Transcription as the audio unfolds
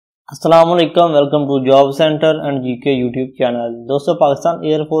अस्सलाम वालेकुम, welcome to job centre and GK YouTube channel. दोस्तों, पाकिस्तान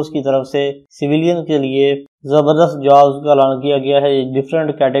एयरफोर्स की तरफ से सिविलियन के लिए ज़बरदस्त जॉब्स का ऐलान किया गया है।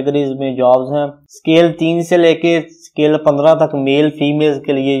 डिफरेंट कैटेगरीज में जॉब्स हैं। स्केल 3 से लेके स्केल 15 तक मेल फीमेल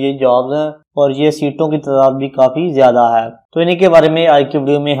के लिए ये जॉब्स हैं और ये सीटों की तादाद भी काफ़ी ज़्यादा है। तो इन्हीं के बारे में आज की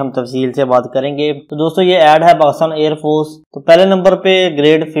वीडियो में हम तफसील से बात करेंगे। तो दोस्तों, ये ऐड है पाकिस्तान एयरफोर्स। तो पहले नंबर पे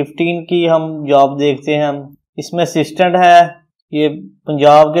ग्रेड 15 की हम जॉब देखते हैं। इसमें असिस्टेंट है। ये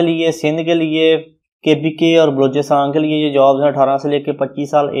पंजाब के लिए, सिंध के लिए, केपीके और बलोचिस्तान के लिए ये जॉब्स हैं। 18 से लेकर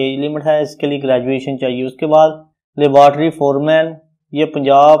 25 साल एज लिमिट है। इसके लिए ग्रेजुएशन चाहिए। उसके बाद लेबॉर्ट्री फोरमैन, ये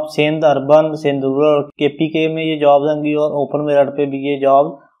Punjab, Sindh urban, Sindh rural, KPK में ये जॉब्स होंगी और ओपन मेरिट पे भी ये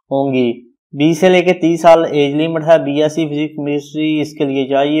जॉब होंगी। 20 से लेकर 30 साल एज लिमिट है। बीएससी फिजिक्स केमिस्ट्री इसके लिए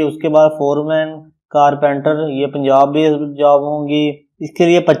चाहिए। उसके बाद फोरमैन, कारपेंटर, ये पंजाब बेस्ड जॉब होंगी। इसके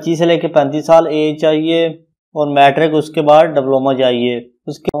लिए 25 से लेकर 35 साल एज चाहिए और मैट्रिक उसके बाद डिप्लोमा चाहिए।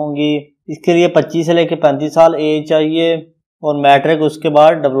 उसके होंगी इसके लिए 25 से लेकर 35 साल एज चाहिए और मैट्रिक उसके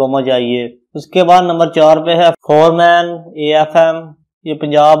बाद डिप्लोमा चाहिए। उसके बाद नंबर 4 पे है फोरमैन एएफएम। ये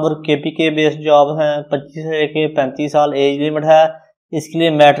पंजाब और केपीके बेस्ड जॉब है। 25 से लेकर 35 साल एज लिमिट है। इसके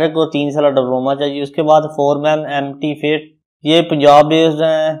लिए मैट्रिक और 3 साल डिप्लोमा चाहिए। उसके बाद फोरमैन एमटी फिट, ये पंजाब बेस्ड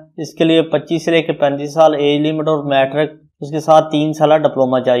है। इसके लिए 25 से लेकर 35 साल एज लिमिट और मैट्रिक उसके साथ 3 साल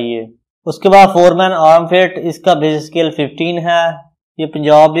डिप्लोमा चाहिए। उसके बाद फोरमैन आर्म फिट, इसका बेस स्केल 15 है। ये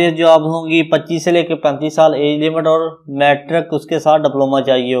पंजाब बेस्ड जॉब होंगी। 25 से लेकर 35 साल एज लिमिट और मैट्रिक उसके साथ डिप्लोमा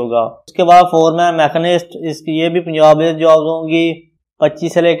चाहिए होगा। उसके बाद फोरमैन मैकेनिस्ट, इसकी ये भी पंजाब बेस्ड जॉब होंगी।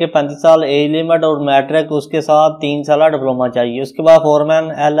 25 से लेकर 35 साल एज लिमिट और मैट्रिक उसके साथ 3 साल डिप्लोमा चाहिए। उसके बाद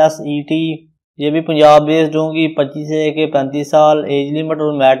फोरमैन एलएसईटी, ये भी पंजाब बेस्ड होंगी। 25 से लेकर 35 साल एज लिमिट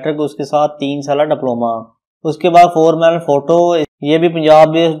और मैट्रिक उसके साथ 3 साल डिप्लोमा। उसके बाद फोरमैन फोटो, ये भी पंजाब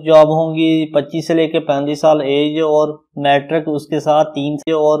बेस्ड जॉब होंगी। 25 से लेकर 35 साल एज और मैट्रिक उसके साथ 3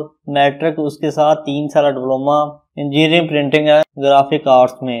 साल diploma engineering, printing and graphic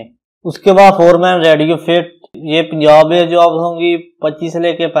arts में। उसके बाद फोरमैन रेडियो फिट, ये पंजाब बेस्ड जॉब होंगी। 25 से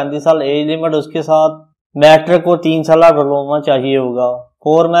लेकर 35 साल एज लिमिट उसके साथ मैट्रिक और 3 साल डिप्लोमा चाहिए होगा।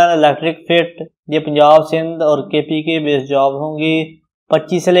 फोरमैन इलेक्ट्रिक फिट, ये पंजाब, सिंध और केपीके बेस्ड जॉब होंगी।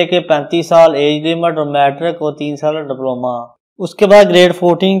 25 से लेकर 35 साल एज लिमिट और मैट्रिक और 3 साल डिप्लोमा। उसके बाद ग्रेड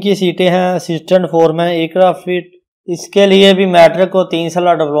 14 की सीटें हैं। असिस्टेंट फोरमैन एयरक्राफ्ट फिट, इसके लिए भी मैट्रिक और 3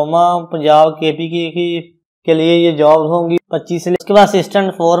 साल डिप्लोमा। पंजाब केपीके के लिए ये जॉब होंगी 25 से। उसके बाद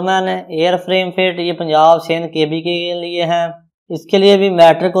assistant foreman air frame fit, ये पंजाब, सिंध, केपीके के लिए हैं। इसके लिए भी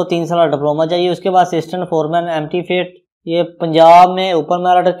मैट्रिक और 3 साल डिप्लोमा चाहिए। उसके बाद असिस्टेंट फोरमैन एमटी फिट, ये पंजाब में ओपन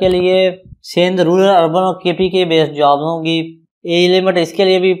मेरिट के लिए, सिंध, रूरल, अर्बन और केपीके बेस्ड जॉब होंगी। एज लिमिट इसके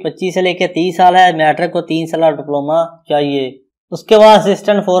लिए भी 25 से लेकर 30 साल है। मैट्रिक को 3 साल डिप्लोमा चाहिए। उसके बाद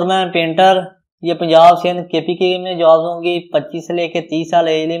असिस्टेंट फोरमैन पेंटर, ये पंजाब, सिंध, केपीके में जॉब होंगी। 25 से लेकर 30 साल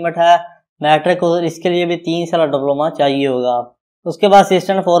एज लिमिट है। मैट्रिक और इसके लिए भी 3 साल डिप्लोमा चाहिए होगा। उसके बाद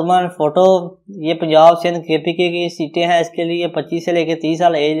असिस्टेंट फोरमैन फोटो, ये पंजाब, सिंध, केपीके की सीटें हैं। इसके लिए 25 से लेकर 30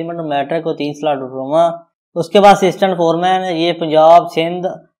 साल एज लिमिट, मैट्रिक और 3 साल डिप्लोमा। उसके बाद असिस्टेंट फोरमैन, ये पंजाब,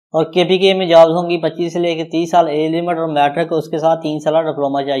 सिंध और केपीके में जॉब्स होंगी। 25 से लेकर 30 साल एज लिमिट और मैट्रिक उसके साथ 3 साल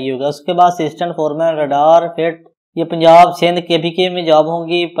डिप्लोमा चाहिए होगा। उसके बाद असिस्टेंट फोरमैन रडार फिट, ये पंजाब, सिंध, केपीके में जॉब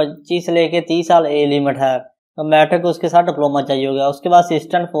होंगी। 25 से लेकर 30 साल एज लिमिट है और मैट्रिक उसके साथ डिप्लोमा चाहिए होगा। उसके बाद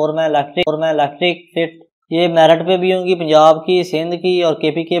असिस्टेंट फोरमैन इलेक्ट्रिक फिट, ये मेरिट पे भी होंगी। पंजाब की, सिंध की और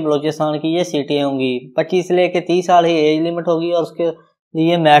केपीके बलोचिस्तान की ये सीटें होंगी। 25 से लेकर 30 साल ही एज लिमिट होगी और उसके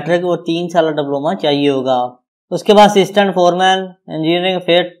लिए मैट्रिक और 3 साल डिप्लोमा चाहिए होगा। उसके बाद assistant foreman engineering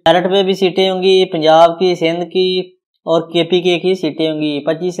fit, merit पे भी सीटें होंगी। पंजाब की, सिंध की और केपीके की सीटें होंगी।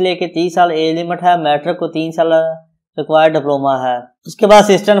 25 से लेकर 30 साल एज लिमिट है। मैट्रिक को 3 साल रिक्वायर्ड डिप्लोमा है। उसके बाद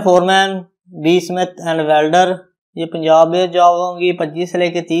assistant foreman B Smith and welder, ये पंजाब में जॉब होंगी। 25 से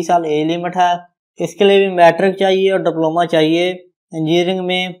लेकर 30 साल एज लिमिट है। इसके लिए भी मैट्रिक चाहिए और डिप्लोमा चाहिए इंजीनियरिंग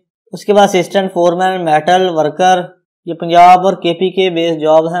में। उसके बाद असिस्टेंट फोरमैन मेटल वर्कर, ये पंजाब और केपीके बेस्ड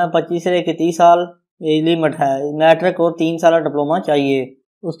जॉब हैं। 25 से लेकर 30 साल एज लिमिट है। मैट्रिक और 3 साल डिप्लोमा चाहिए।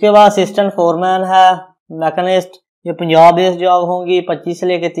 उसके बाद असिस्टेंट फोरमैन है मैकेनिस्ट, ये पंजाब बेस्ड जॉब होंगी। 25 से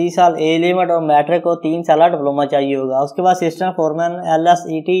लेकर 30 साल एज लिमिट और मैट्रिक और 3 साल डिप्लोमा चाहिए होगा। उसके बाद असिस्टेंट फोरमैन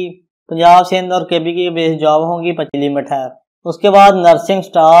एलएसईटी, पंजाब, सिंध और केपीके बेस्ड जॉब होंगी। 25 लिमिट है। उसके बाद नर्सिंग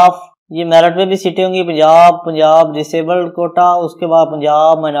स्टाफ, ये मेरिट पे भी सीटें होंगी। पंजाब डिसेबल्ड कोटा। उसके बाद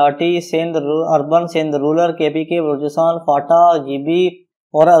Punjab minority, Sindh urban, Sindh rural, KPK Balochistan, फाटा, जीबी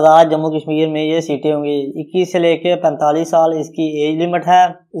और आज़ाद जम्मू कश्मीर में ये सीटें होंगी। 21 से लेकर 45 साल इसकी एज लिमिट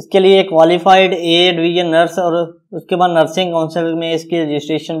है। इसके लिए क्वालिफाइड ए डिवीजन नर्स और उसके बाद नर्सिंग काउंसिल में इसकी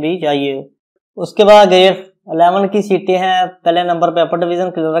रजिस्ट्रेशन भी चाहिए। उसके बाद ग्रेड 11 की सीटें हैं। पहले नंबर पे अपर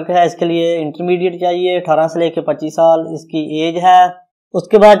डिवीजन क्लर्क है। इसके लिए इंटरमीडिएट चाहिए। 18 से लेकर 25 साल इसकी एज है।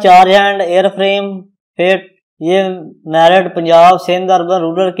 उसके बाद charge hand air frame fit, ये Meerut, Punjab, Sindh, urban,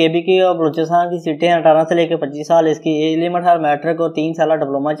 rural, KBK और बलूचिस्तान की सीटें हैं। 18 से लेकर 25 साल इसकी एज लिमिट है। मैट्रिक और 3 साल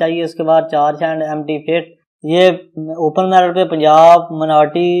डिप्लोमा चाहिए। उसके बाद चार्ज हैंड एमटी फिट, ये ओपन मेरिट पे Punjab,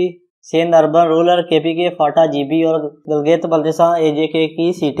 मनाटी, Sindh, urban, rural, KPK, फाटा, जीबी और गिलगित बल्तिस्तान एजेके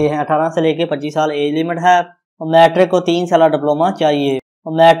की सीटें हैं। 18 से लेकर 25 साल एज लिमिट है। और मैट्रिक को 3 साल डिप्लोमा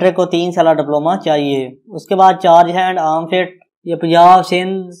चाहिए। उसके बाद चार्ज हैंड आर्म फिट, ये Punjab,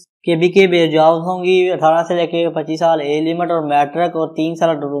 Sindh, KBK based job होंगी। 18 से लेकर 25 साल एज लिमिट और मैट्रिक और 3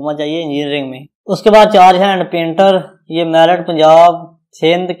 साल डिप्लोमा चाहिए इंजीनियरिंग में। उसके बाद चार्ज हैंड पेंटर, ये मेरठ, पंजाब,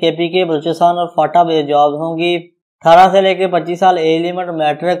 सिंध, केपीके, बलूचिस्तान और फाटा बेस्ड जॉब होंगी। 18 से लेकर 25 साल एज लिमिट,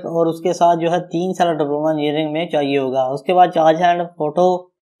 मैट्रिक और उसके साथ जो है 3 साल डिप्लोमा इंजीनियरिंग में चाहिए होगा। उसके बाद चार्ज हैंड फोटो,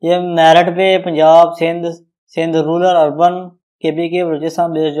 ये मेरठ पे Punjab, Sindh, rural, urban, KPK,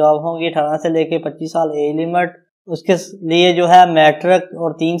 Balochistan based job होंगी। 18 से लेकर 25 साल एज लिमिट, उसके लिए जो है मैट्रिक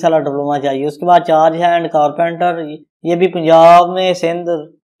और 3 साल डिप्लोमा चाहिए। उसके बाद चार्ज हैंड कारपेंटर, ये भी पंजाब में, सिंध,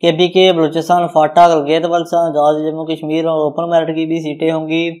 केपीके, बलूचिस्तान, फाटा, गिलगित बल्तिस्तान, जम्मू कश्मीर और ओपन मेरिट की भी सीटें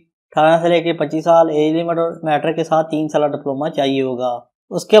होंगी। 18 से लेकर 25 साल एज लिमिट और मैट्रिक के साथ 3 साल डिप्लोमा चाहिए होगा।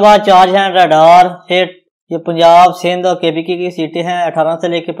 उसके बाद चार्ज हैंड रडार फिट, ये पंजाब, सिंध और केपीके की सीटें हैं। 18 से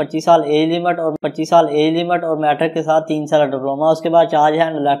लेकर 25 साल एज लिमिट और 25 साल एज लिमिट और मैट्रिक के साथ 3 साल डिप्लोमा। उसके बाद चार्ज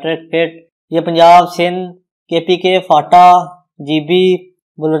हैंड इलेक्ट्रिक फिट, ये पंजाब, सिंध, केपीके, फाटा, जीबी,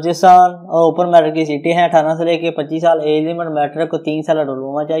 बलूचिस्तान और ओपन मेरिट की सीटें हैं। 18 से लेकर 25 साल एज लिमिट, मैट्रिक को 3 साल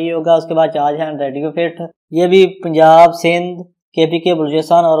डिप्लोमा चाहिए होगा। उसके बाद चार्ज हैंड रेडियो फिट, ये भी पंजाब, सिंध, केपीके,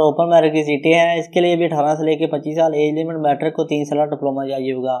 बलूचिस्तान और ओपन मेरिट की सीटें हैं। इसके लिए भी 18 से लेकर 25 साल एज लिमिट, मैट्रिक को 3 साल डिप्लोमा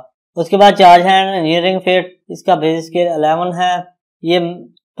चाहिए होगा। उसके बाद चार्ज हैंड इंजीनियरिंग फिट, इसका बेसिक स्केल 11 है। ये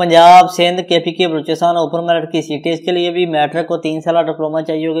Punjab, Sindh, KPK, Balochistan open merit की सीटें, इसके लिए भी मैट्रिक को 3 साल डिप्लोमा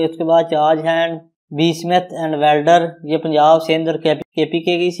चाहिए होगा। उसके बाद charge hand B Smith and welder, ये पंजाब, सिंध और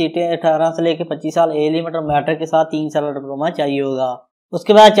केपीके की सीटें। 18 से लेकर 25 साल एज लिमिट और मैट्रिक के साथ 3 साल डिप्लोमा चाहिए होगा।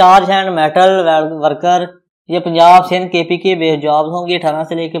 उसके बाद चार्ज हैंड मेटल वर्कर, ये Punjab, Sindh, KPK based job होंगी। 18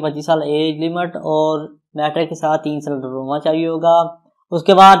 से लेकर 25 साल एज लिमिट और मैट्रिक के साथ 3 साल डिप्लोमा चाहिए होगा।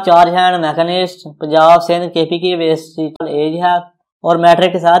 उसके बाद charge hand machinist, Punjab, Sindh, KPK based as है और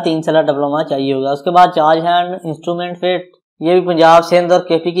मैट्रिक के साथ 3 साल डिप्लोमा चाहिए होगा। उसके बाद चार्ज हैंड इंस्ट्रूमेंट फिट, ये भी पंजाब, सिंध और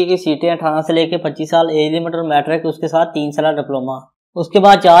केपीके की सीटें। 18 से लेकर 25 साल एज लिमिट और मैट्रिक उसके साथ 3 साल डिप्लोमा। उसके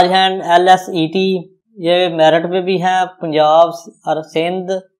बाद चार्ज हैंड एलएसईटी, ये मेरठ में भी है, पंजाब और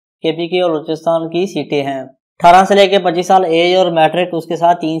सिंध, केपीके और बलूचिस्तान की सीटें हैं। 18 से लेकर 25 साल एज और मैट्रिक उसके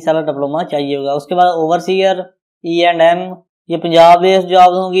साथ 3 साल डिप्लोमा चाहिए होगा। उसके बाद ओवरसीयर E&M, ये पंजाब बेस्ड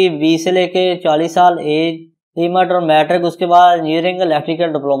जॉब होंगी। 20 से लेकर 40 साल एज लिमिट और मैट्रिक उसके बाद इंजीनियरिंग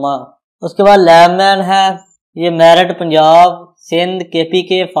इलेक्ट्रिकल डिप्लोमा। उसके बाद लैबमैन है, ये मेरठ, पंजाब, सिंध,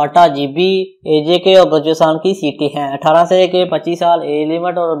 केपीके, फाटा, जीबी, एजेके और बलूचिस्तान की सीटें हैं। 18 से लेकर 25 साल एज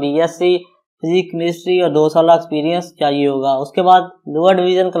लिमिट और बीएससी फिजिक्स, केमिस्ट्री और 2 साल एक्सपीरियंस चाहिए होगा। उसके बाद लोअर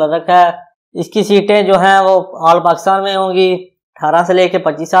डिवीजन क्लर्क है, इसकी सीटें जो हैं वो ऑल पाकिस्तान में होंगी। 18 से लेकर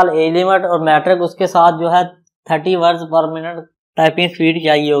 25 साल एज लिमिट और मैट्रिक उसके साथ जो है 30 वर्ड्स पर मिनट टाइपिंग स्पीड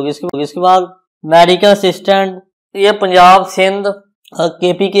चाहिए होगी। इसके बाद मेडिकल असिस्टेंट, ये पंजाब, सिंध और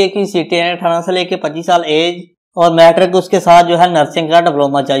केपीके की सीटें हैं। 18 से लेकर 25 साल एज और मैट्रिक उसके साथ जो है नर्सिंग का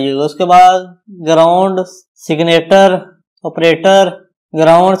डिप्लोमा चाहिए होगा। उसके बाद ग्राउंड सिग्नेचर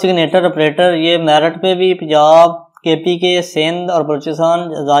ऑपरेटर, ये मेरठ पे भी पंजाब, केपीके, सिंध और बलूचिस्तान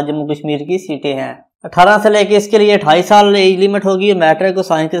आजाद जम्मू कश्मीर की सीटें हैं। 18 से लेकर इसके लिए 28 साल एज लिमिट होगी। मैट्रिक को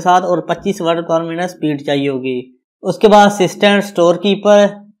साइंस के साथ और 25 वर्ड पर मिनट स्पीड चाहिए होगी। उसके बाद असिस्टेंट स्टोर कीपर,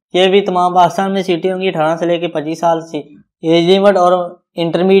 ये भी तमाम पाकिस्तान में सीटें होंगी। 18 से लेकर 25 साल एज लिमिट और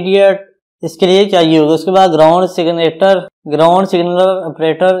इंटरमीडिएट इसके लिए चाहिए होगा। उसके बाद ग्राउंड सिग्नल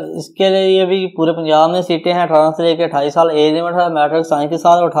ऑपरेटर, इसके लिए भी पूरे पंजाब में सीटें हैं। 18 से लेकर 28 साल एज लिमिट है। मैट्रिक साइंस के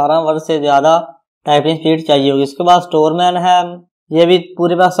साथ और 18 वर्ष से ज्यादा टाइपिंग स्पीड चाहिए होगी। इसके बाद स्टोरमैन है, ये भी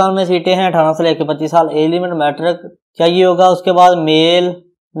पूरे पाकिस्तान में सीटें हैं। 18 से लेकर 25 साल एज लिमिट, मैट्रिक चाहिए होगा। उसके बाद मेल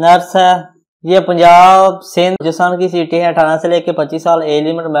नर्स है, ये पंजाब, सिंध, बलूचिस्तान की सीटें हैं। 18 से लेकर 25 साल एज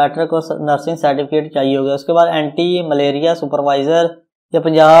लिमिट, मैट्रिक और नर्सिंग सर्टिफिकेट चाहिए होगा। उसके बाद एंटी मलेरिया सुपरवाइजर, ये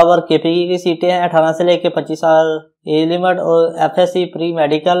पंजाब और केपीके की सीटें हैं। 18 से लेकर 25 साल एज लिमिट और एफएससी प्री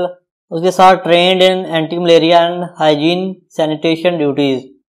मेडिकल उसके साथ trend in anti malaria and hygiene sanitation duties.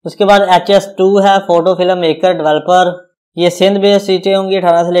 उसके बाद HS2 है, फोटो फिल्म मेकर डेवलपर, ये सिंध बेस्ड सीटें होंगी।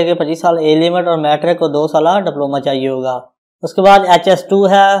 18 से लेकर 25 साल एज लिमिट और मैट्रिक को 2 साल डिप्लोमा चाहिए होगा। उसके बाद HS2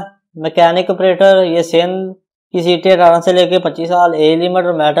 है, मैकेनिक ऑपरेटर, ये सिंध की सीटें। 18 से लेकर 25 साल एज लिमिट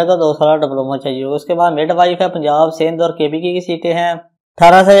और मैट्रिक को 2 साल डिप्लोमा चाहिए होगा। उसके बाद मिडवाइफ है, पंजाब, सिंध और केपीके की सीटें हैं।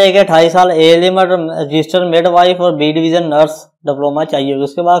 18 से लेकर 28 साल एज लिमिट और रजिस्टर्ड मिडवाइफ और बी डिवीजन नर्स डिप्लोमा चाहिए होगा।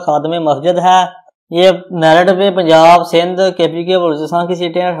 उसके बाद खादमे मस्जिद है, ये मेरिट पे पंजाब, सिंध, केपीके, बलूचिस्तान की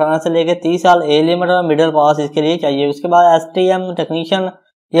सीटें 18 से लेकर 30 साल एज लिमिट और मिडिल पास इसके लिए चाहिए। उसके बाद STM टेक्नीशियन,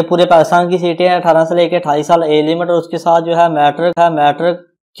 ये पूरे पाकिस्तान की सीटें 18 से लेकर 28 साल एज लिमिट और उसके साथ जो है मैट्रिक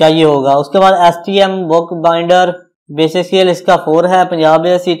चाहिए होगा। उसके बाद STM book binder, basic scale इसका 4 है। पंजाब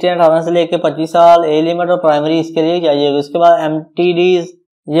में सीटें 18 से लेकर 25 साल एज लिमिट और प्राइमरी इसके लिए चाहिए। उसके बाद MTDs,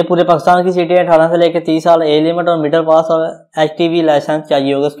 ये पूरे पाकिस्तान की सीटें 18 से लेकर 30 साल एज लिमिट और मिडिल पास और HTV लाइसेंस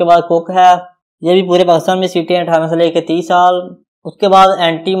चाहिए होगा। उसके बाद कुक है, ये भी पूरे पाकिस्तान में सीटें 18 से लेकर 30 साल। उसके बाद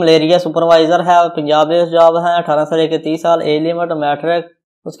एंटी मलेरिया सुपरवाइजर है, पंजाब में जॉब है, 18 से लेकर 30 साल एज लिमिट और मैट्रिक।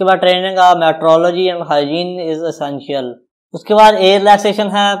 उसके बाद training of metrology and hygiene is essential. उसके बाद एज रिलैक्सेशन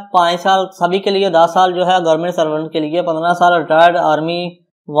है 5 साल सभी के लिए, 10 साल जो है गवर्नमेंट सर्वेंट के लिए, 15 साल रिटायर्ड आर्मी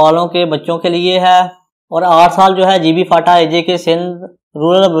वालों के बच्चों के लिए है और 8 साल जो है GB फाटा एजे के सिंध,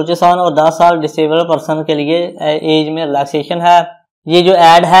 रूरल बलूचिस्तान और 10 साल डिसेबल पर्सन के लिए एज में रिलैक्सेशन है। ये जो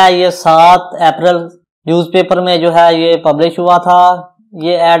ऐड है ये 7 अप्रैल न्यूज़पेपर में जो है ये पब्लिश हुआ था।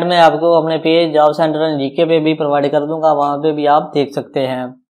 ये ऐड मैं आपको अपने page job centre and GK पे भी प्रोवाइड कर दूंगा, वहां पे भी आप देख सकते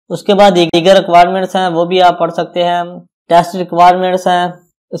हैं। उसके बाद दीगर रिक्वायरमेंट्स हैं वो भी आप पढ़ सकते हैं। टेस्ट रिक्वायरमेंट्स हैं,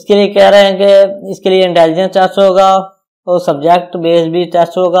 इसके लिए कह रहे हैं कि इसके लिए इंटेलिजेंस टेस्ट होगा और सब्जेक्ट बेस्ड भी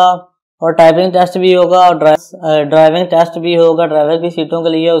टेस्ट होगा और टाइपिंग टेस्ट भी होगा और ड्राइविंग टेस्ट भी होगा ड्राइवर की सीटों के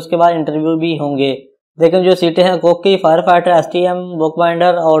लिए। उसके बाद इंटरव्यू भी होंगे। लेकिन जो सीटें हैं कुक की, fire fighter, STM, book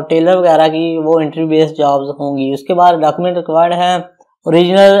binder और टेलर वगैरह की वो इंटरव्यू बेस्ड जॉब्स होंगी। उसके बाद डॉक्यूमेंट रिक्वायर्ड हैं,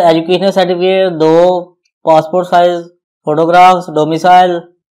 original educational certificate, 2 passport size photographs, domicile,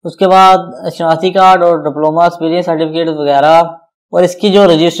 उसके बाद शनाख्ती कार्ड और डिप्लोमा एक्सपीरियंस सर्टिफिकेट वगैरह। और इसकी जो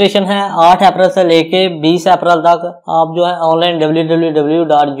रजिस्ट्रेशन है 8 अप्रैल से लेके 20 अप्रैल तक आप जो है ऑनलाइन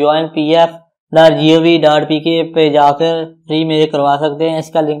www.joinpaf.gov.pk पे जाकर फ्री में करवा सकते हैं।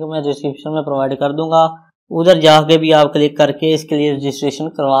 इसका लिंक मैं डिस्क्रिप्शन में प्रोवाइड कर दूंगा, उधर जाके भी आप क्लिक करके इसके लिए रजिस्ट्रेशन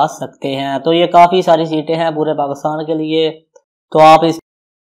करवा सकते हैं। तो ये काफ़ी सारी सीटें हैं पूरे पाकिस्तान के लिए, तो आप इस